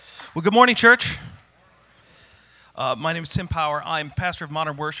Well, good morning, church. My name is Tim Power. I'm pastor of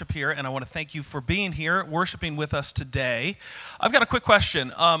Modern Worship here, and I want to thank you for being here, worshiping with us today. I've got a quick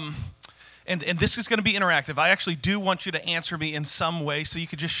question, and this is going to be interactive. I actually do want you to answer me in some way, so you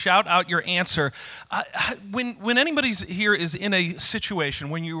could just shout out your answer. When anybody's here is in a situation,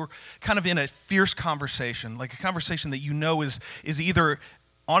 when you're kind of in a fierce conversation, like a conversation that you know is either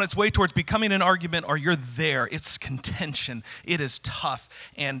on its way towards becoming an argument, or you're there. It's contention. It is tough,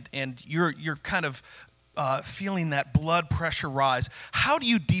 and you're kind of feeling that blood pressure rise. How do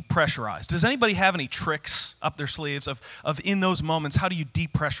you depressurize? Does anybody have any tricks up their sleeves of in those moments? How do you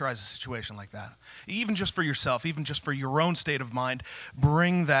depressurize a situation like that? Even just for yourself, even just for your own state of mind,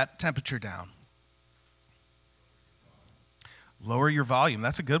 bring that temperature down. Lower your volume.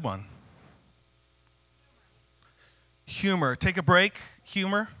 That's a good one. Humor. Take a break.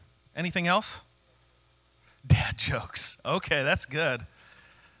 Humor. Anything else? Dad jokes. Okay, that's good.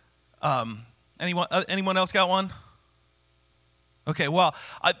 Anyone else got one? Okay, well,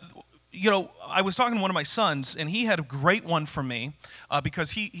 I was talking to one of my sons, and he had a great one for me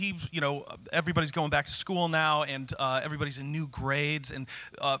because he everybody's going back to school now, and everybody's in new grades, and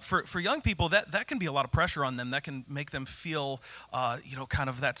for young people, that can be a lot of pressure on them. That can make them feel, kind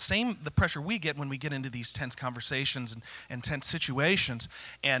of the pressure we get when we get into these tense conversations and tense situations.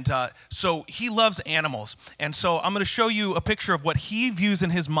 And so he loves animals, and so I'm going to show you a picture of what he views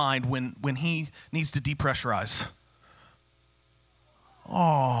in his mind when he needs to depressurize.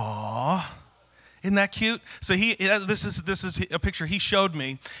 Aww, isn't that cute? So this is a picture he showed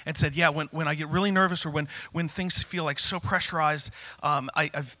me and said, yeah, when I get really nervous or when things feel like so pressurized, I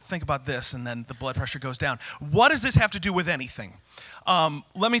think about this, and then the blood pressure goes down. What does this have to do with anything?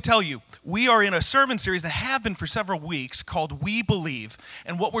 Let me tell you, we are in a sermon series and have been for several weeks called We Believe.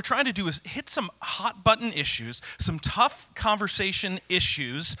 And what we're trying to do is hit some hot button issues, some tough conversation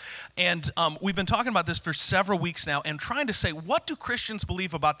issues. And we've been talking about this for several weeks now and trying to say, what do Christians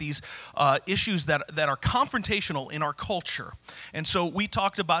believe about these issues that are confrontational in our culture? And so we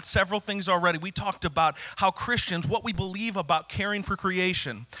talked about several things already. We talked about how Christians, what we believe about caring for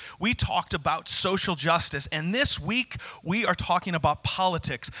creation. We talked about social justice. And this week, we are talking about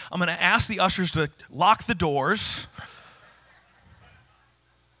politics. I'm going to ask the ushers to lock the doors.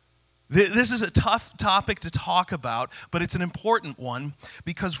 This is a tough topic to talk about, but it's an important one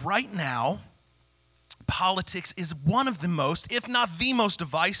because right now, politics is one of the most, if not the most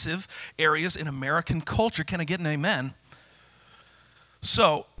divisive areas in American culture. Can I get an amen?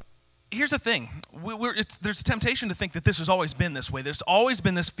 So, here's the thing. There's a temptation to think that this has always been this way. There's always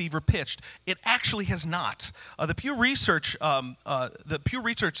been this fever pitched. It actually has not. The Pew Research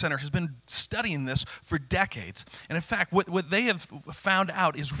Center has been studying this for decades. And in fact, what they have found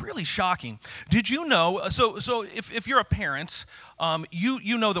out is really shocking. Did you know? So if you're a parent,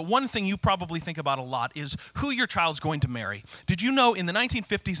 you know that one thing you probably think about a lot is who your child's going to marry. Did you know in the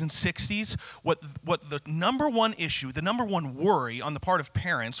 1950s and 60s what the number one issue, the number one worry on the part of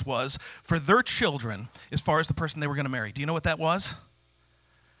parents was for their children as far as the person they were going to marry? Do you know what that was?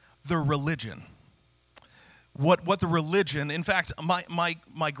 Their religion. What the religion, in fact,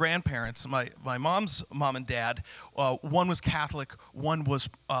 my grandparents, my mom's mom and dad, one was Catholic, one was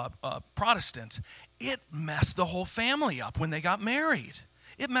Protestant. It messed the whole family up when they got married.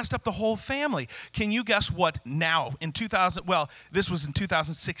 It messed up the whole family. Can you guess what now, this was in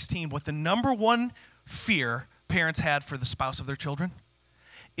 2016, what the number one fear parents had for the spouse of their children?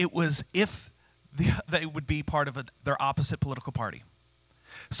 It was if they would be part of their opposite political party.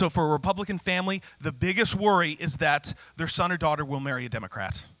 So for a Republican family, the biggest worry is that their son or daughter will marry a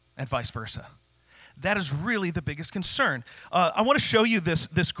Democrat and vice versa. That is really the biggest concern. I want to show you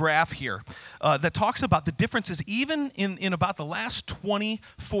this graph here that talks about the differences even in about the last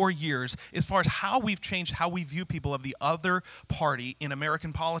 24 years as far as how we've changed how we view people of the other party in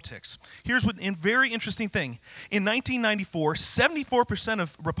American politics. Here's a very interesting thing. In 1994, 74%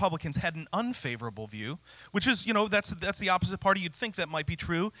 of Republicans had an unfavorable view, which is, that's the opposite party. You'd think that might be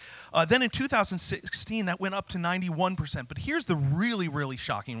true. Then in 2016, that went up to 91%. But here's the really, really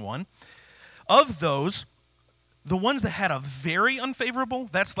shocking one. Of those, the ones that had a very unfavorable,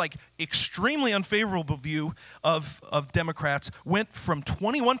 that's like extremely unfavorable view of Democrats, went from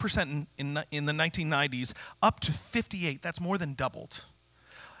 21% in the 1990s up to 58%. That's more than doubled.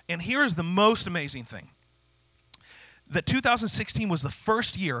 And here's the most amazing thing. That 2016 was the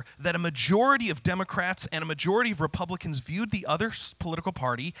first year that a majority of Democrats and a majority of Republicans viewed the other political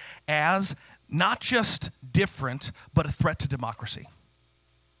party as not just different, but a threat to democracy.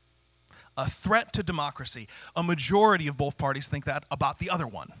 A threat to democracy. A majority of both parties think that about the other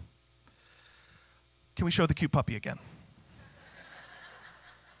one. Can we show the cute puppy again?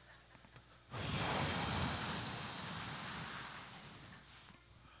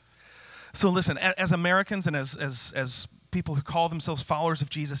 So listen, as Americans and as people who call themselves followers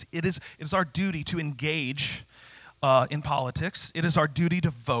of Jesus, it is our duty to engage in politics. It is our duty to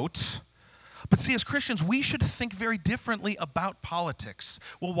vote. But see, as Christians, we should think very differently about politics.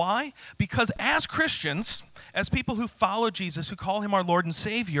 Well, why? Because as Christians, as people who follow Jesus, who call him our Lord and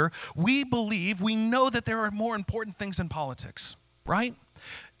Savior, we know that there are more important things than politics, right?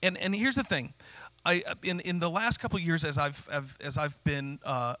 And here's the thing. In the last couple of years, as I've been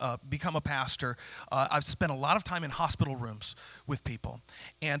become a pastor, I've spent a lot of time in hospital rooms with people.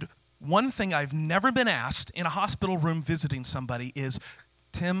 And one thing I've never been asked in a hospital room visiting somebody is,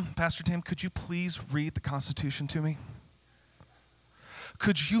 Pastor Tim, could you please read the Constitution to me?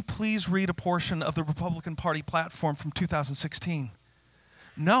 Could you please read a portion of the Republican Party platform from 2016?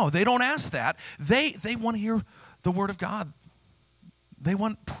 No, they don't ask that. They want to hear the Word of God. They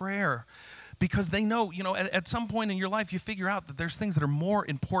want prayer because they know, at some point in your life you figure out that there's things that are more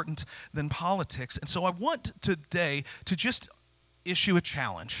important than politics. And so I want today to just issue a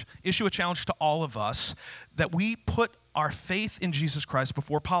challenge to all of us that we put our faith in Jesus Christ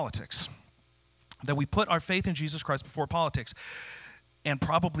before politics. That we put our faith in Jesus Christ before politics. And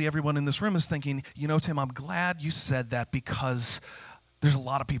probably everyone in this room is thinking, Tim, I'm glad you said that because there's a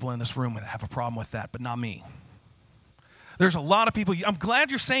lot of people in this room that have a problem with that, but not me. There's a lot of people, I'm glad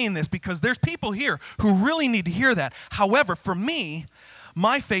you're saying this because there's people here who really need to hear that. However, for me,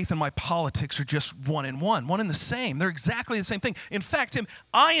 my faith and my politics are just one and the same. They're exactly the same thing. In fact, Tim,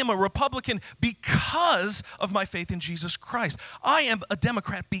 I am a Republican because of my faith in Jesus Christ. I am a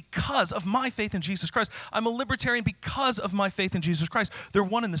Democrat because of my faith in Jesus Christ. I'm a libertarian because of my faith in Jesus Christ. They're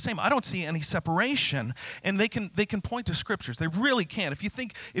one and the same. I don't see any separation, and they can point to scriptures. They really can.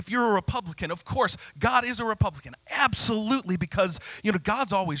 If you're a Republican, of course, God is a Republican. Absolutely, because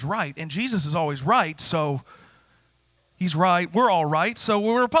God's always right, and Jesus is always right, so he's right, we're all right, so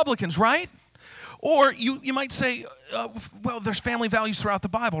we're Republicans, right? Or you might say, well, there's family values throughout the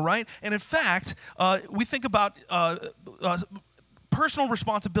Bible, right? And in fact, we think about personal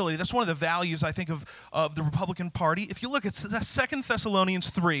responsibility. That's one of the values, I think, of the Republican Party. If you look at 2 Thessalonians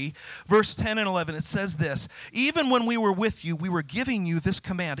 3, verse 10 and 11, it says this, even when we were with you, we were giving you this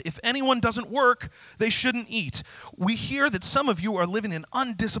command. If anyone doesn't work, they shouldn't eat. We hear that some of you are living an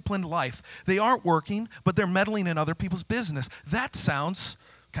undisciplined life. They aren't working, but they're meddling in other people's business. That sounds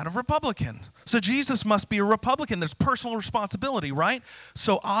kind of Republican. So Jesus must be a Republican. There's personal responsibility, right?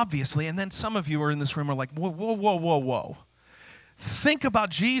 So obviously, and then some of you are in this room are like, whoa, whoa, whoa, whoa, whoa. Think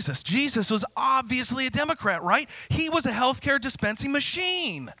about Jesus. Jesus was obviously a Democrat, right? He was a healthcare dispensing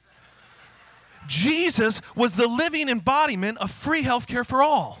machine. Jesus was the living embodiment of free healthcare for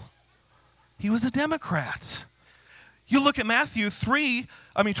all. He was a Democrat. You look at Matthew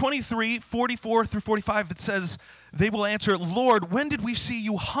 23, 44 through 45, it says, they will answer, Lord, when did we see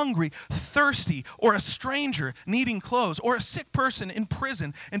you hungry, thirsty, or a stranger needing clothes, or a sick person in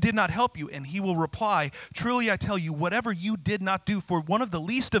prison and did not help you? And he will reply, truly I tell you, whatever you did not do for one of the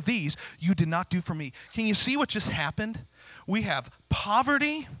least of these, you did not do for me. Can you see what just happened? We have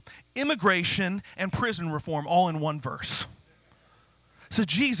poverty, immigration, and prison reform all in one verse. So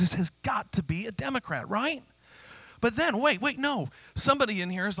Jesus has got to be a Democrat, right? But then, wait, no. Somebody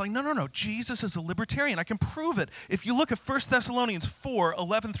in here is like, no. Jesus is a libertarian. I can prove it. If you look at 1 Thessalonians 4,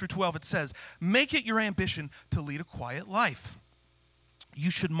 11 through 12, it says, make it your ambition to lead a quiet life.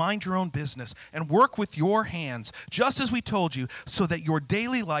 You should mind your own business and work with your hands, just as we told you, so that your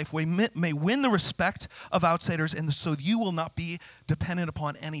daily life may win the respect of outsiders and so you will not be dependent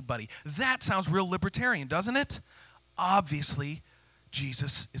upon anybody. That sounds real libertarian, doesn't it? Obviously,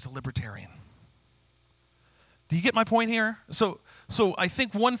 Jesus is a libertarian. Do you get my point here? So I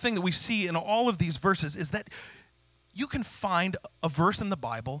think one thing that we see in all of these verses is that you can find a verse in the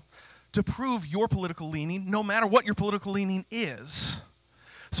Bible to prove your political leaning, no matter what your political leaning is.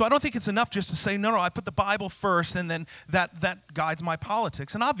 So I don't think it's enough just to say, no, I put the Bible first and then that guides my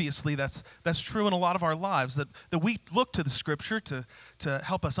politics. And obviously that's true in a lot of our lives, that we look to the Scripture to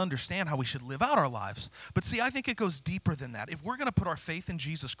help us understand how we should live out our lives. But see, I think it goes deeper than that. If we're going to put our faith in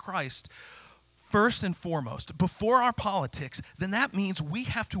Jesus Christ first and foremost, before our politics, then that means we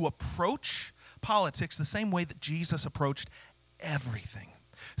have to approach politics the same way that Jesus approached everything.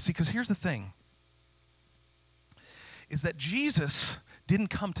 See, because here's the thing, is that Jesus didn't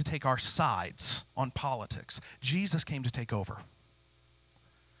come to take our sides on politics. Jesus came to take over.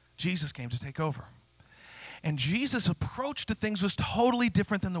 Jesus came to take over. And Jesus' approach to things was totally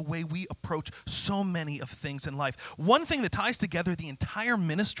different than the way we approach so many of things in life. One thing that ties together the entire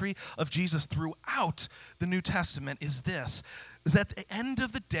ministry of Jesus throughout the New Testament is this, is that at the end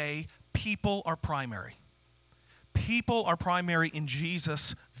of the day, people are primary. People are primary in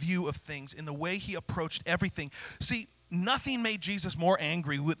Jesus' view of things, in the way he approached everything. See, nothing made Jesus more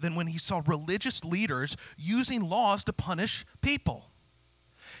angry than when he saw religious leaders using laws to punish people.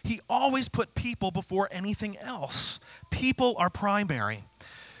 He always put people before anything else. People are primary.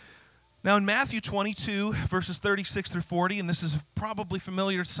 Now in Matthew 22, verses 36 through 40, and this is probably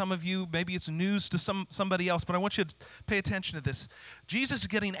familiar to some of you, maybe it's news to somebody else, but I want you to pay attention to this. Jesus is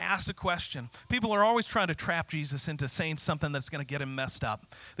getting asked a question. People are always trying to trap Jesus into saying something that's going to get him messed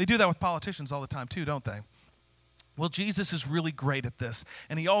up. They do that with politicians all the time too, don't they? Well, Jesus is really great at this,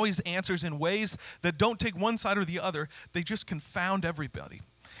 and he always answers in ways that don't take one side or the other. They just confound everybody,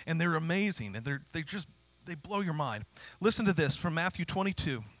 and they're amazing, and they blow your mind. Listen to this from Matthew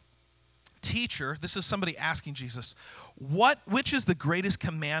 22. Teacher, this is somebody asking Jesus, which is the greatest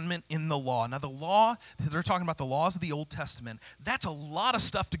commandment in the law? Now the law, they're talking about the laws of the Old Testament. That's a lot of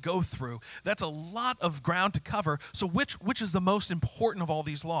stuff to go through. That's a lot of ground to cover. So which is the most important of all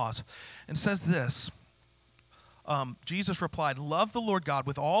these laws? And it says this, Jesus replied, love the Lord God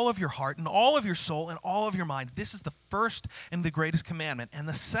with all of your heart and all of your soul and all of your mind. This is the first and the greatest commandment. And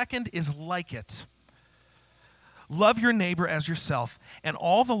the second is like it. Love your neighbor as yourself, and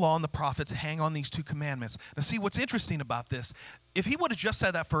all the law and the prophets hang on these two commandments. Now see, what's interesting about this, if he would have just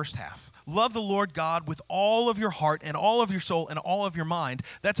said that first half, love the Lord God with all of your heart and all of your soul and all of your mind,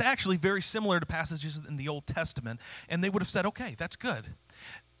 that's actually very similar to passages in the Old Testament, and they would have said, okay, that's good.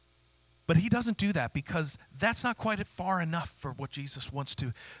 But he doesn't do that because that's not quite far enough for what Jesus wants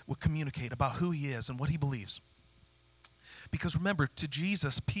to communicate about who he is and what he believes. Because remember, to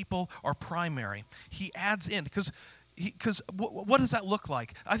Jesus, people are primary. He adds in, because what does that look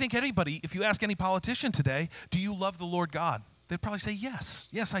like? I think anybody, if you ask any politician today, do you love the Lord God? They'd probably say, yes,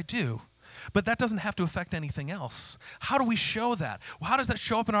 I do. But that doesn't have to affect anything else. How do we show that? Well, how does that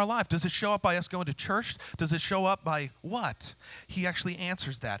show up in our life? Does it show up by us going to church? Does it show up by what? He actually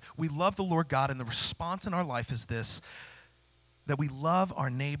answers that. We love the Lord God, and the response in our life is this, that we love our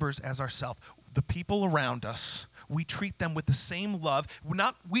neighbors as ourselves. The people around us, we treat them with the same love.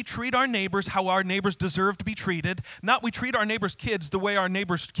 We treat our neighbors how our neighbors deserve to be treated. Not we treat our neighbors' kids the way our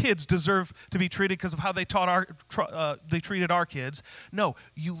neighbors' kids deserve to be treated because of how they they treated our kids. No,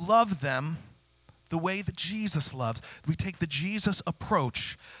 you love them the way that Jesus loves. We take the Jesus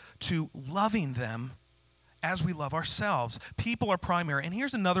approach to loving them as we love ourselves. People are primary. And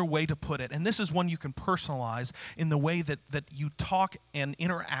here's another way to put it, and this is one you can personalize in the way that you talk and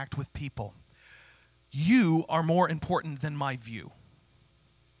interact with people. You are more important than my view.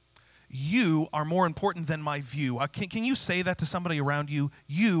 You are more important than my view. Can you say that to somebody around you?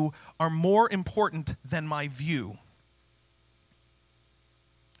 You are more important than my view.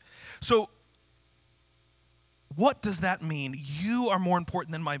 So, what does that mean? You are more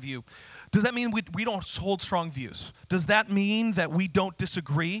important than my view. Does that mean we don't hold strong views? Does that mean that we don't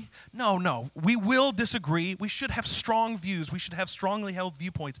disagree? No. We will disagree. We should have strong views. We should have strongly held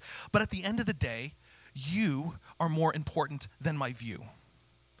viewpoints. But at the end of the day, you are more important than my view.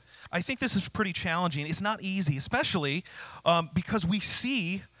 I think this is pretty challenging. It's not easy, especially because we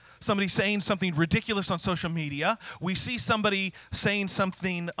see somebody saying something ridiculous on social media. We see somebody saying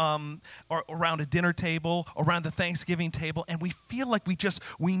something around a dinner table, around the Thanksgiving table, and we feel like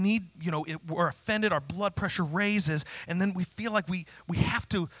we need, we're offended, our blood pressure raises, and then we feel like we have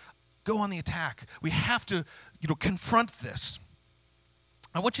to go on the attack. We have to, confront this.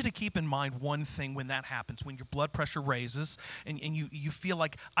 I want you to keep in mind one thing when that happens, when your blood pressure raises and you feel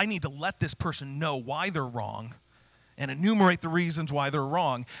like I need to let this person know why they're wrong and enumerate the reasons why they're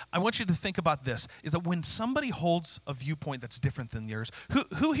wrong. I want you to think about this, is that when somebody holds a viewpoint that's different than yours,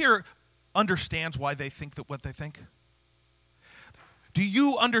 who here understands why they think what they think? Do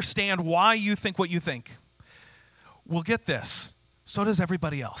you understand why you think what you think? Well, get this, so does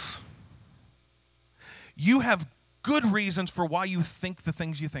everybody else. You have good reasons for why you think the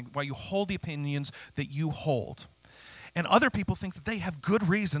things you think, why you hold the opinions that you hold. And other people think that they have good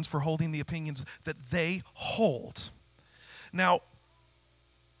reasons for holding the opinions that they hold. Now,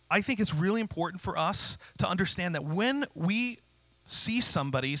 I think it's really important for us to understand that when we see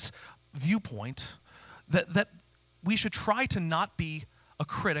somebody's viewpoint, that we should try to not be a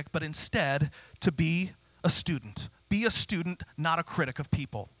critic, but instead to be a student. Be a student, not a critic of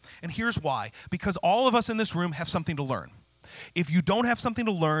people. And here's why. Because all of us in this room have something to learn. If you don't have something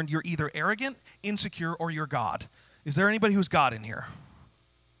to learn, you're either arrogant, insecure, or you're God. Is there anybody who's God in here?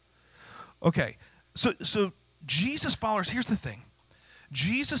 Okay, so Jesus followers, here's the thing.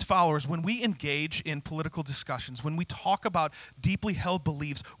 Jesus followers, when we engage in political discussions, when we talk about deeply held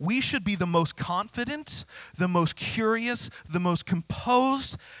beliefs, we should be the most confident, the most curious, the most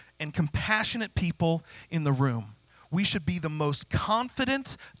composed, and compassionate people in the room. We should be the most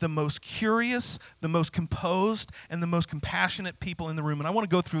confident, the most curious, the most composed, and the most compassionate people in the room. And I want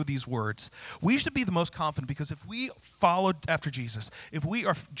to go through these words. We should be the most confident because if we followed after Jesus, if we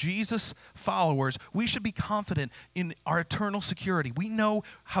are Jesus followers, we should be confident in our eternal security. We know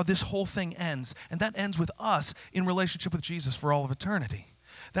how this whole thing ends, and that ends with us in relationship with Jesus for all of eternity.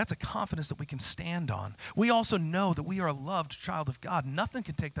 That's a confidence that we can stand on. We also know that we are a loved child of God. Nothing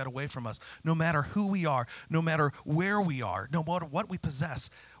can take that away from us, no matter who we are, no matter where we are, no matter what we possess.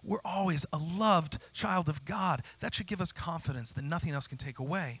 We're always a loved child of God. That should give us confidence that nothing else can take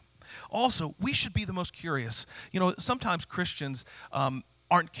away. Also, we should be the most curious. You know, sometimes Christians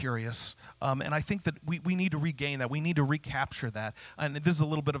aren't curious, and I think that we need to regain that. We need to recapture that. And this is a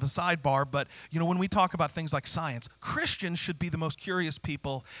little bit of a sidebar, but you know, when we talk about things like science, Christians should be the most curious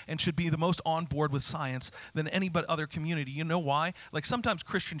people and should be the most on board with science than any but other community. You know why? Like sometimes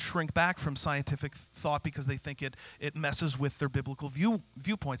Christians shrink back from scientific thought because they think it messes with their biblical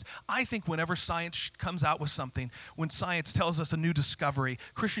viewpoints. I think whenever science comes out with something, when science tells us a new discovery,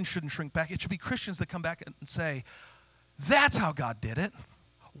 Christians shouldn't shrink back. It should be Christians that come back and say, that's how God did it.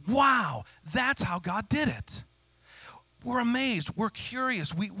 Wow, that's how God did it. We're amazed. We're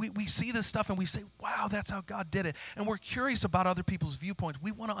curious. We see this stuff and we say, wow, that's how God did it. And we're curious about other people's viewpoints.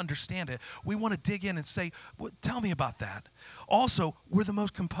 We want to understand it. We want to dig in and say, well, tell me about that. Also, we're the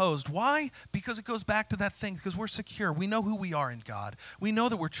most composed. Why? Because it goes back to that thing, because we're secure. We know who we are in God. We know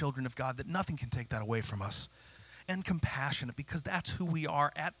that we're children of God, that nothing can take that away from us. And compassionate, because that's who we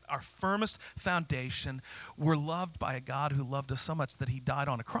are at our firmest foundation. We're loved by a God who loved us so much that he died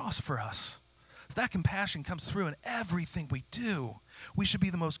on a cross for us. So that compassion comes through in everything we do. We should be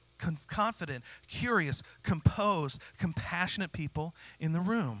the most confident, curious, composed, compassionate people in the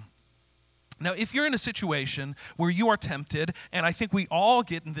room. Now, if you're in a situation where you are tempted, and I think we all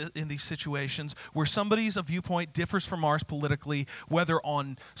get in these situations where somebody's viewpoint differs from ours politically, whether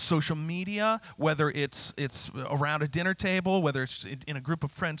on social media, whether it's around a dinner table, whether it's in a group of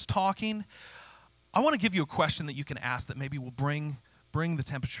friends talking, I want to give you a question that you can ask that maybe will bring the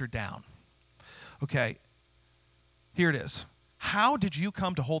temperature down. Okay, here it is. How did you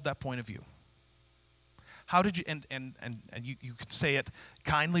come to hold that point of view? How did you, and you could say it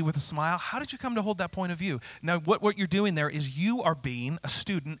kindly with a smile, how did you come to hold that point of view? Now, what you're doing there is you are being a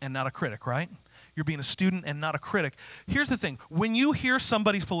student and not a critic, right? You're being a student and not a critic. Here's the thing. When you hear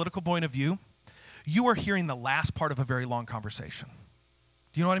somebody's political point of view, you are hearing the last part of a very long conversation.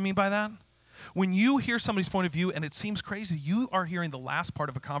 Do you know what I mean by that? When you hear somebody's point of view and it seems crazy, you are hearing the last part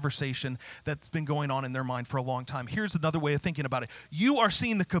of a conversation that's been going on in their mind for a long time. Here's another way of thinking about it. You are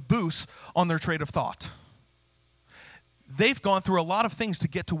seeing the caboose on their train of thought. They've gone through a lot of things to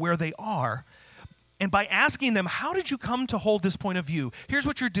get to where they are. And by asking them, how did you come to hold this point of view? Here's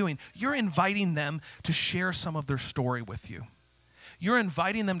what you're doing. You're inviting them to share some of their story with you. You're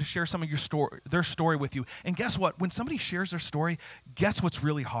inviting them to share some of their story with you. And guess what? When somebody shares their story, guess what's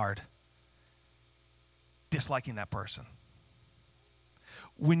really hard? Disliking that person.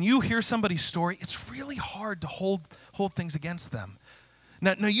 When you hear somebody's story, it's really hard to hold things against them.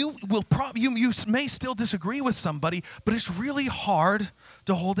 Now you may still disagree with somebody, but it's really hard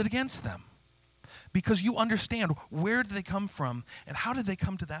to hold it against them because you understand where did they come from and how did they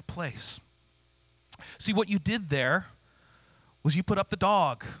come to that place. See, what you did there was you put up the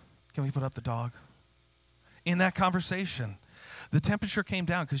dog. Can we put up the dog? In that conversation, the temperature came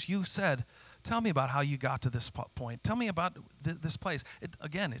down because you said, tell me about how you got to this point. Tell me about this place.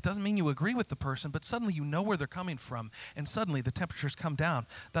 Again, it doesn't mean you agree with the person, but suddenly you know where they're coming from, and suddenly the temperatures come down.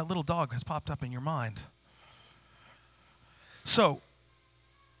 That little dog has popped up in your mind. So,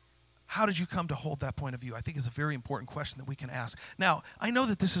 how did you come to hold that point of view? I think is a very important question that we can ask. Now, I know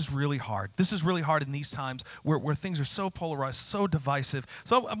that this is really hard. This is really hard in these times where things are so polarized, so divisive.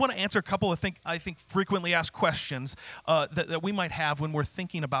 So I want to answer a couple of I think frequently asked questions that we might have when we're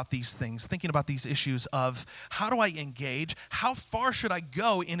thinking about these things, thinking about these issues of how do I engage? How far should I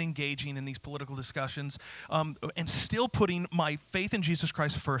go in engaging in these political discussions and still putting my faith in Jesus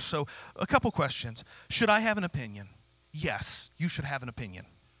Christ first? So a couple questions. Should I have an opinion? Yes, you should have an opinion.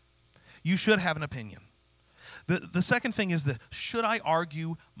 You should have an opinion. The second thing is should I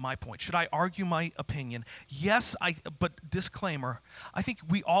argue my point? Should I argue my opinion? Yes, but disclaimer, I think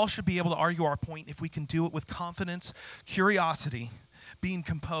we all should be able to argue our point if we can do it with confidence, curiosity, being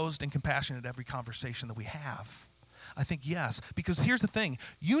composed and compassionate at every conversation that we have. I think yes, because here's the thing.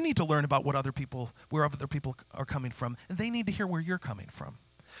 You need to learn about where other people are coming from, and they need to hear where you're coming from.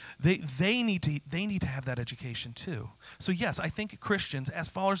 They need to have that education too. So yes, I think Christians, as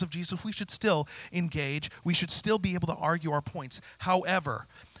followers of Jesus, we should still engage. We should still be able to argue our points. However,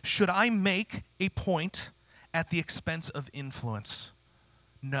 should I make a point at the expense of influence?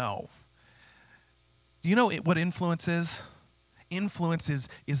 No. Do you know what influence is? Influence is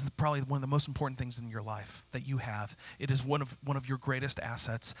probably one of the most important things in your life that you have. It is one of your greatest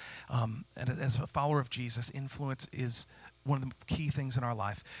assets. And as a follower of Jesus, influence is one of the key things in our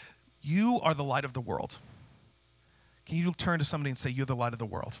life. You are the light of the world. Can you turn to somebody and say, you're the light of the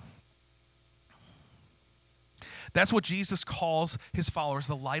world? That's what Jesus calls his followers,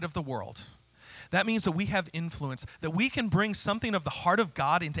 the light of the world. That means that we have influence, that we can bring something of the heart of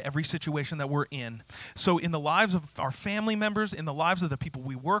God into every situation that we're in. So in the lives of our family members, in the lives of the people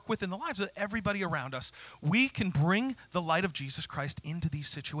we work with, in the lives of everybody around us, we can bring the light of Jesus Christ into these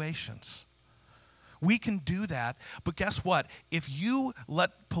situations. We can do that, but guess what? If you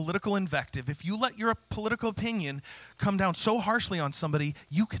let political invective, if you let your political opinion come down so harshly on somebody,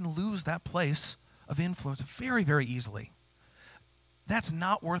 you can lose that place of influence very, very easily. That's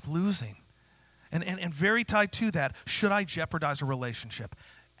not worth losing. And very tied to that, should I jeopardize a relationship?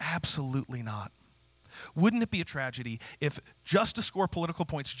 Absolutely not. Wouldn't it be a tragedy if just to score political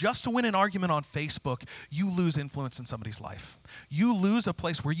points, just to win an argument on Facebook, you lose influence in somebody's life? You lose a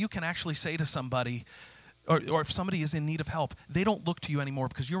place where you can actually say to somebody, or if somebody is in need of help, they don't look to you anymore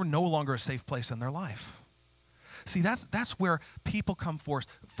because you're no longer a safe place in their life. See, that's where people come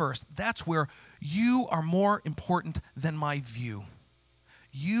first. That's where you are more important than my view.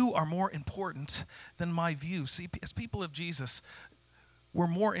 You are more important than my view. See, as people of Jesus, we're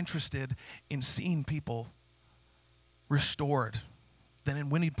more interested in seeing people restored than in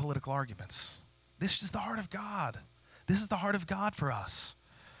winning political arguments. This is the heart of God. This is the heart of God for us.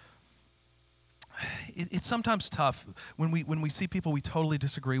 It's sometimes tough when we see people we totally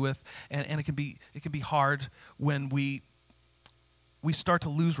disagree with, and it can be hard when we start to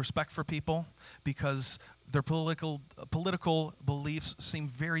lose respect for people because their political beliefs seem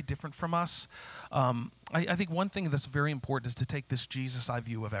very different from us. I think one thing that's very important is to take this Jesus eye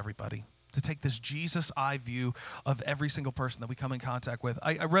view of everybody, to take this Jesus eye view of every single person that we come in contact with.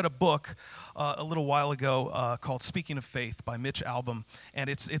 I read a book a little while ago called Speaking of Faith by Mitch Albom, and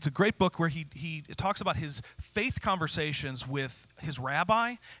it's a great book where he talks about his faith conversations with his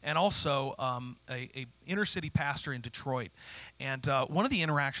rabbi and also a inner city pastor in Detroit. And one of the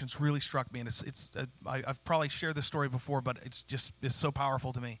interactions really struck me, and I've probably shared this story before, but it's so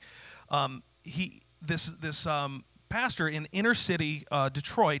powerful to me. This pastor in inner city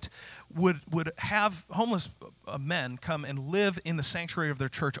Detroit would have homeless men come and live in the sanctuary of their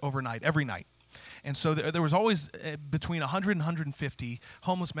church overnight, every night. And so there was always between 100 and 150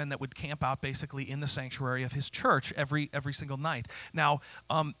 homeless men that would camp out basically in the sanctuary of his church every single night. Now,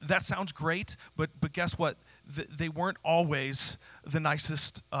 that sounds great, but guess what? They weren't always the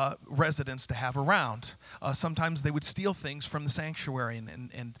nicest residents to have around. Sometimes they would steal things from the sanctuary,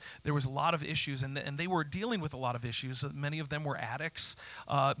 and there was a lot of issues, and they were dealing with a lot of issues. Many of them were addicts.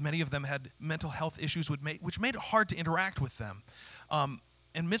 Many of them had mental health issues, which made it hard to interact with them.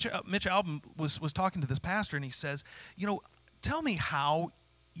 And Mitch Albom was talking to this pastor, and he says, tell me how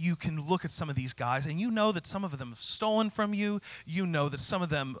you can look at some of these guys, and you know that some of them have stolen from you. You know that some of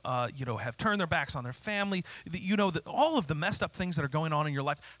them, have turned their backs on their family. You know that all of the messed up things that are going on in your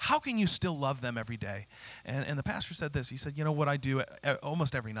life. How can you still love them every day? And the pastor said this. He said, what I do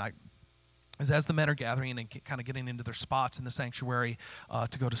almost every night is as the men are gathering and kind of getting into their spots in the sanctuary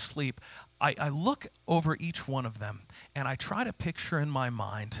to go to sleep, I look over each one of them, and I try to picture in my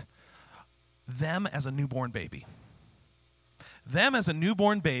mind them as a newborn baby. Them as a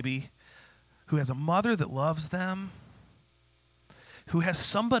newborn baby who has a mother that loves them, who has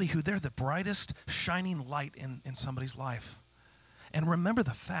somebody who they're the brightest shining light in somebody's life. And remember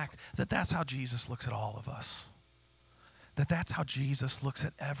the fact that that's how Jesus looks at all of us. That's how Jesus looks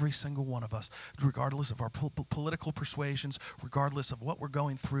at every single one of us, regardless of our political persuasions, regardless of what we're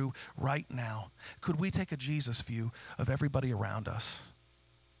going through right now. Could we take a Jesus view of everybody around us?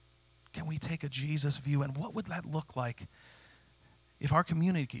 Can we take a Jesus view? And what would that look like if our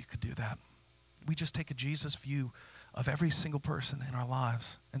community could do that? We just take a Jesus view of every single person in our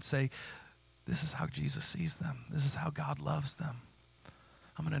lives and say, this is how Jesus sees them. This is how God loves them.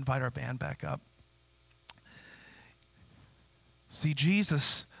 I'm going to invite our band back up. See,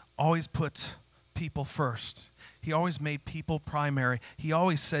 Jesus always put people first. He always made people primary. He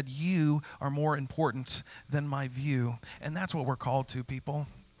always said, you are more important than my view. And that's what we're called to, people.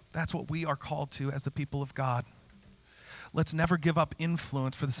 That's what we are called to as the people of God. Let's never give up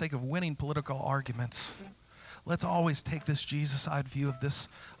influence for the sake of winning political arguments. Let's always take this Jesus-eyed view of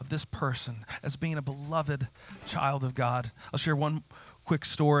this person as being a beloved child of God. I'll share one quick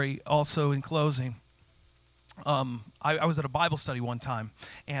story also in closing. I was at a Bible study one time,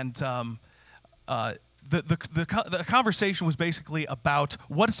 and the conversation was basically about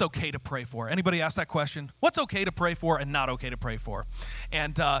what it's okay to pray for. Anybody ask that question? What's okay to pray for and not okay to pray for?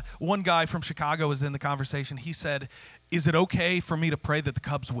 And one guy from Chicago was in the conversation. He said, is it okay for me to pray that the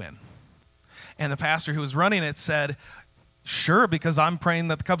Cubs win? And the pastor who was running it said, sure, because I'm praying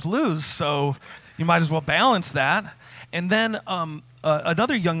that the Cubs lose, so you might as well balance that. And then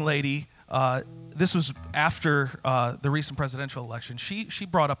another young lady, this was after the recent presidential election, she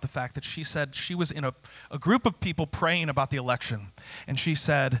brought up the fact that she said she was in a group of people praying about the election. And she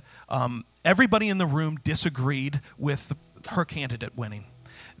said everybody in the room disagreed with her candidate winning.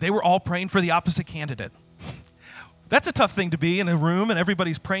 They were all praying for the opposite candidate. That's a tough thing to be in a room and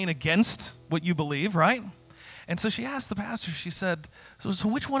everybody's praying against what you believe, right? And so she asked the pastor, she said, so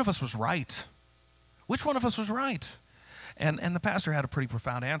which one of us was right? Which one of us was right? And the pastor had a pretty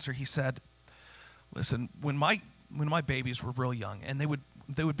profound answer. He said, listen, when my babies were real young and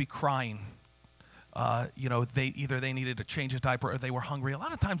they would be crying, they needed to change a diaper or they were hungry. A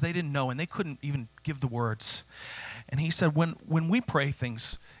lot of times they didn't know and they couldn't even give the words. And he said, when we pray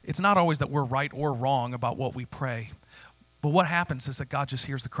things, it's not always that we're right or wrong about what we pray. But what happens is that God just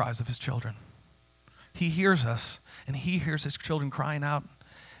hears the cries of his children. He hears us, and he hears his children crying out,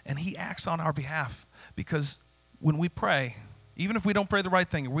 and he acts on our behalf. Because when we pray, even if we don't pray the right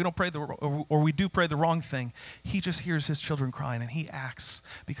thing, or we do pray the wrong thing, he just hears his children crying, and he acts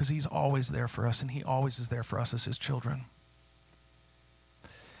because he's always there for us, and he always is there for us as his children.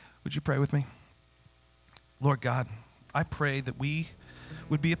 Would you pray with me? Lord God, I pray that we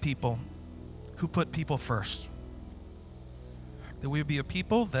would be a people who put people first. That we would be a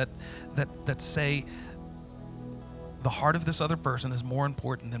people that say the heart of this other person is more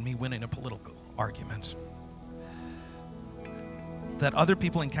important than me winning a political argument. That other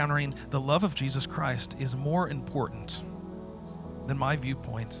people encountering the love of Jesus Christ is more important than my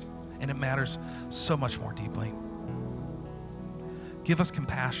viewpoint, and it matters so much more deeply. Give us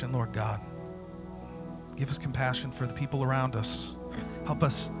compassion, Lord God. Give us compassion for the people around us. Help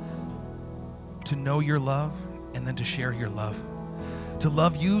us to know your love and then to share your love. To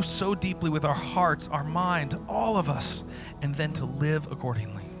love you so deeply with our hearts, our mind, all of us, and then to live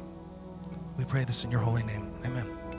accordingly. We pray this in your holy name. Amen.